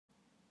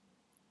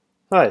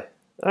Hi,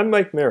 I'm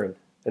Mike Marin,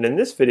 and in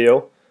this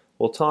video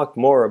we'll talk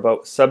more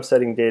about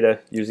subsetting data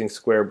using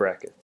square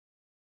brackets.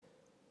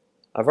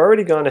 I've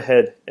already gone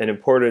ahead and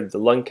imported the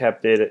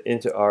LungCap data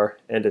into R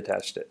and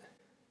attached it.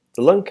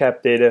 The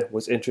LungCap data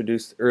was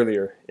introduced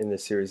earlier in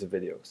this series of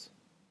videos.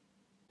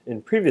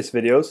 In previous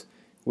videos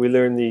we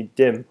learned the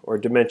dim or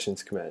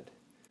dimensions command.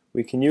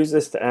 We can use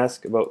this to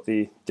ask about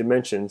the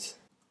dimensions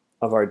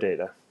of our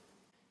data.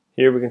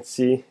 Here we can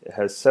see it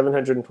has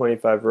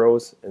 725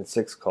 rows and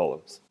 6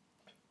 columns.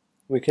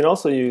 We can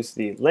also use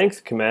the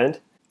length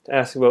command to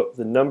ask about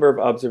the number of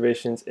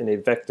observations in a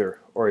vector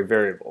or a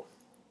variable.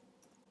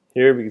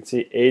 Here we can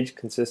see age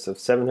consists of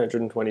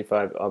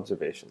 725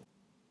 observations.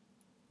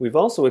 We've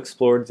also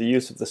explored the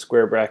use of the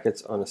square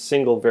brackets on a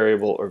single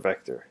variable or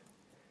vector.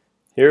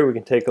 Here we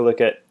can take a look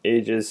at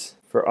ages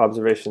for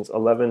observations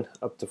 11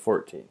 up to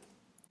 14.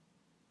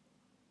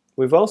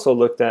 We've also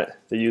looked at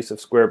the use of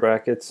square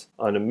brackets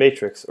on a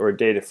matrix or a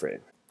data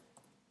frame.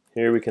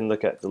 Here we can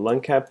look at the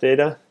LungCap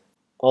data,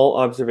 all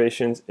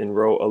observations in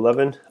row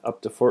 11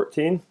 up to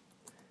 14,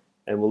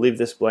 and we'll leave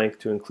this blank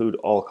to include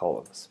all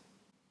columns.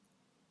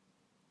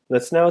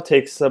 Let's now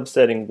take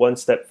subsetting one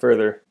step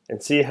further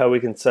and see how we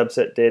can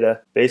subset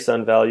data based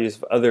on values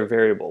of other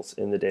variables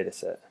in the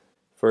dataset.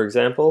 For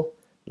example,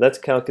 let's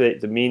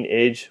calculate the mean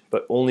age,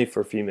 but only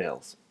for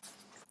females.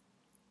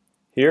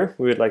 Here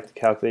we would like to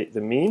calculate the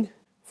mean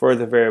for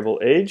the variable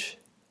age,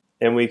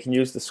 and we can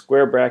use the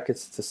square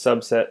brackets to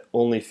subset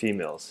only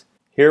females.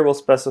 Here we'll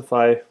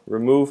specify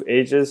remove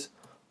ages,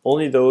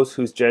 only those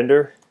whose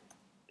gender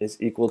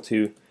is equal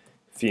to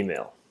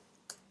female.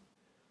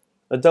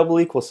 A double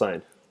equal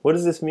sign. What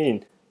does this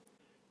mean?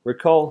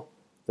 Recall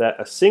that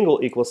a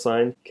single equal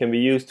sign can be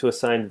used to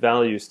assign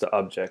values to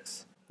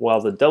objects,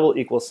 while the double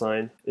equal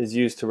sign is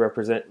used to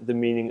represent the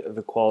meaning of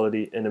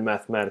equality in a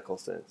mathematical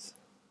sense.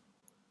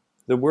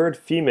 The word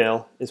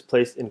female is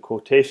placed in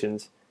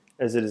quotations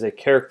as it is a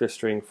character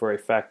string for a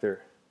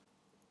factor.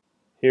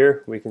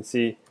 Here we can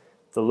see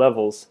the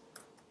levels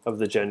of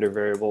the gender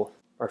variable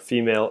are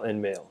female and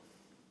male.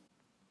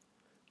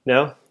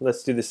 Now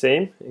let's do the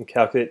same and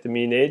calculate the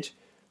mean age,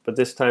 but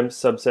this time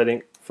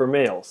subsetting for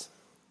males.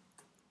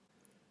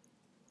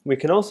 We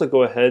can also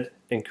go ahead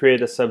and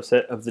create a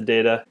subset of the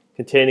data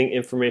containing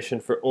information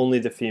for only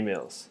the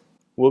females.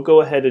 We'll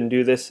go ahead and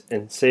do this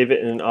and save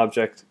it in an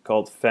object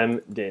called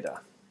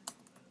femdata.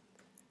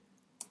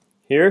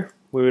 Here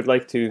we would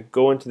like to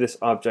go into this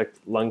object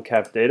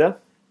LungCap data,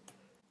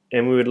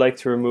 and we would like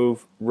to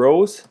remove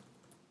rows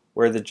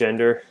where the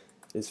gender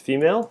is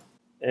female,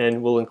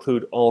 and we'll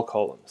include all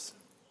columns.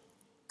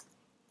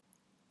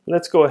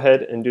 Let's go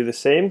ahead and do the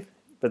same,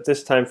 but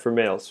this time for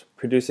males,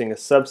 producing a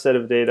subset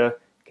of data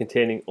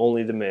containing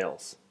only the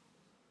males.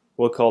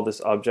 We'll call this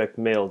object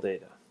male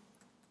data.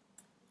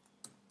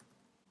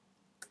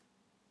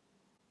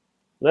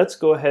 Let's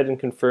go ahead and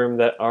confirm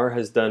that R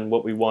has done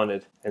what we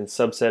wanted and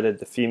subsetted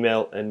the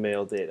female and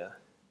male data.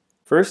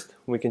 First,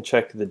 we can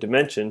check the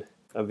dimension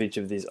of each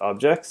of these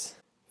objects.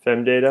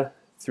 Femdata,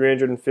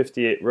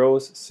 358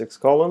 rows, 6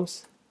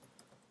 columns.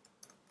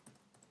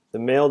 The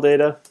male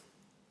data,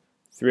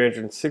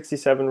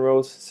 367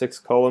 rows, 6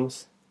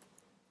 columns.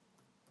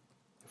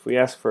 If we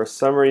ask for a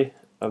summary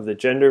of the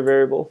gender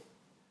variable,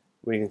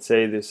 we can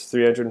say there's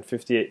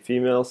 358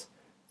 females,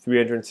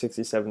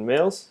 367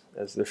 males,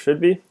 as there should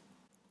be.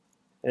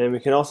 And we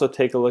can also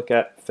take a look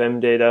at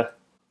femdata.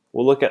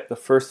 We'll look at the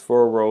first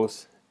 4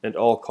 rows and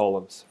all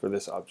columns for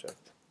this object.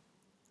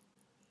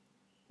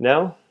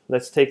 Now,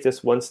 let's take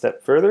this one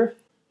step further,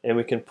 and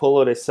we can pull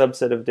out a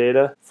subset of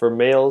data for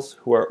males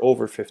who are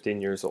over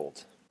 15 years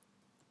old.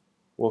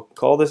 We'll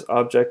call this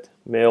object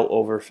male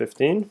over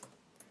 15,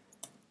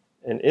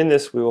 and in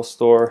this we will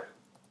store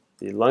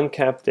the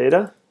LungCap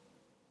data,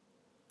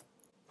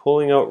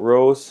 pulling out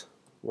rows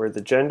where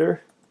the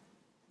gender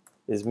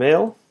is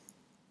male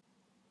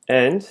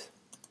and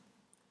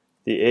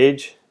the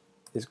age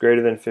is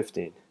greater than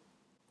 15.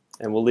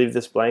 And we'll leave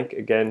this blank,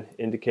 again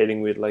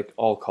indicating we'd like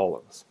all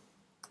columns.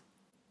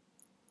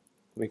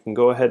 We can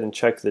go ahead and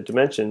check the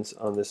dimensions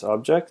on this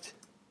object.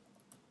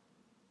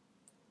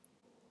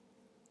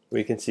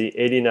 We can see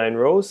 89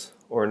 rows,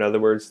 or in other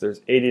words,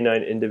 there's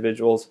 89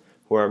 individuals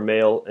who are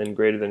male and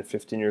greater than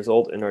 15 years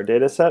old in our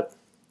data set.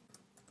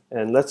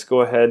 And let's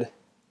go ahead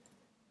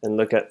and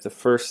look at the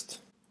first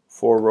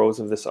 4 rows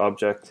of this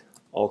object,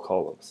 all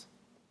columns.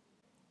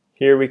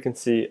 Here we can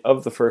see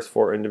of the first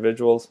 4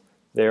 individuals,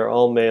 they are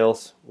all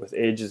males with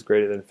ages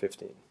greater than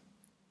 15.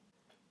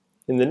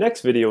 In the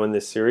next video in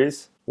this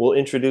series, we'll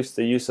introduce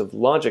the use of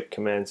logic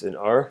commands in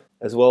R,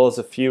 as well as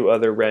a few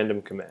other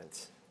random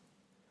commands.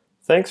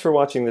 Thanks for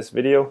watching this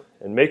video,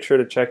 and make sure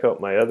to check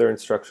out my other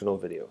instructional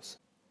videos.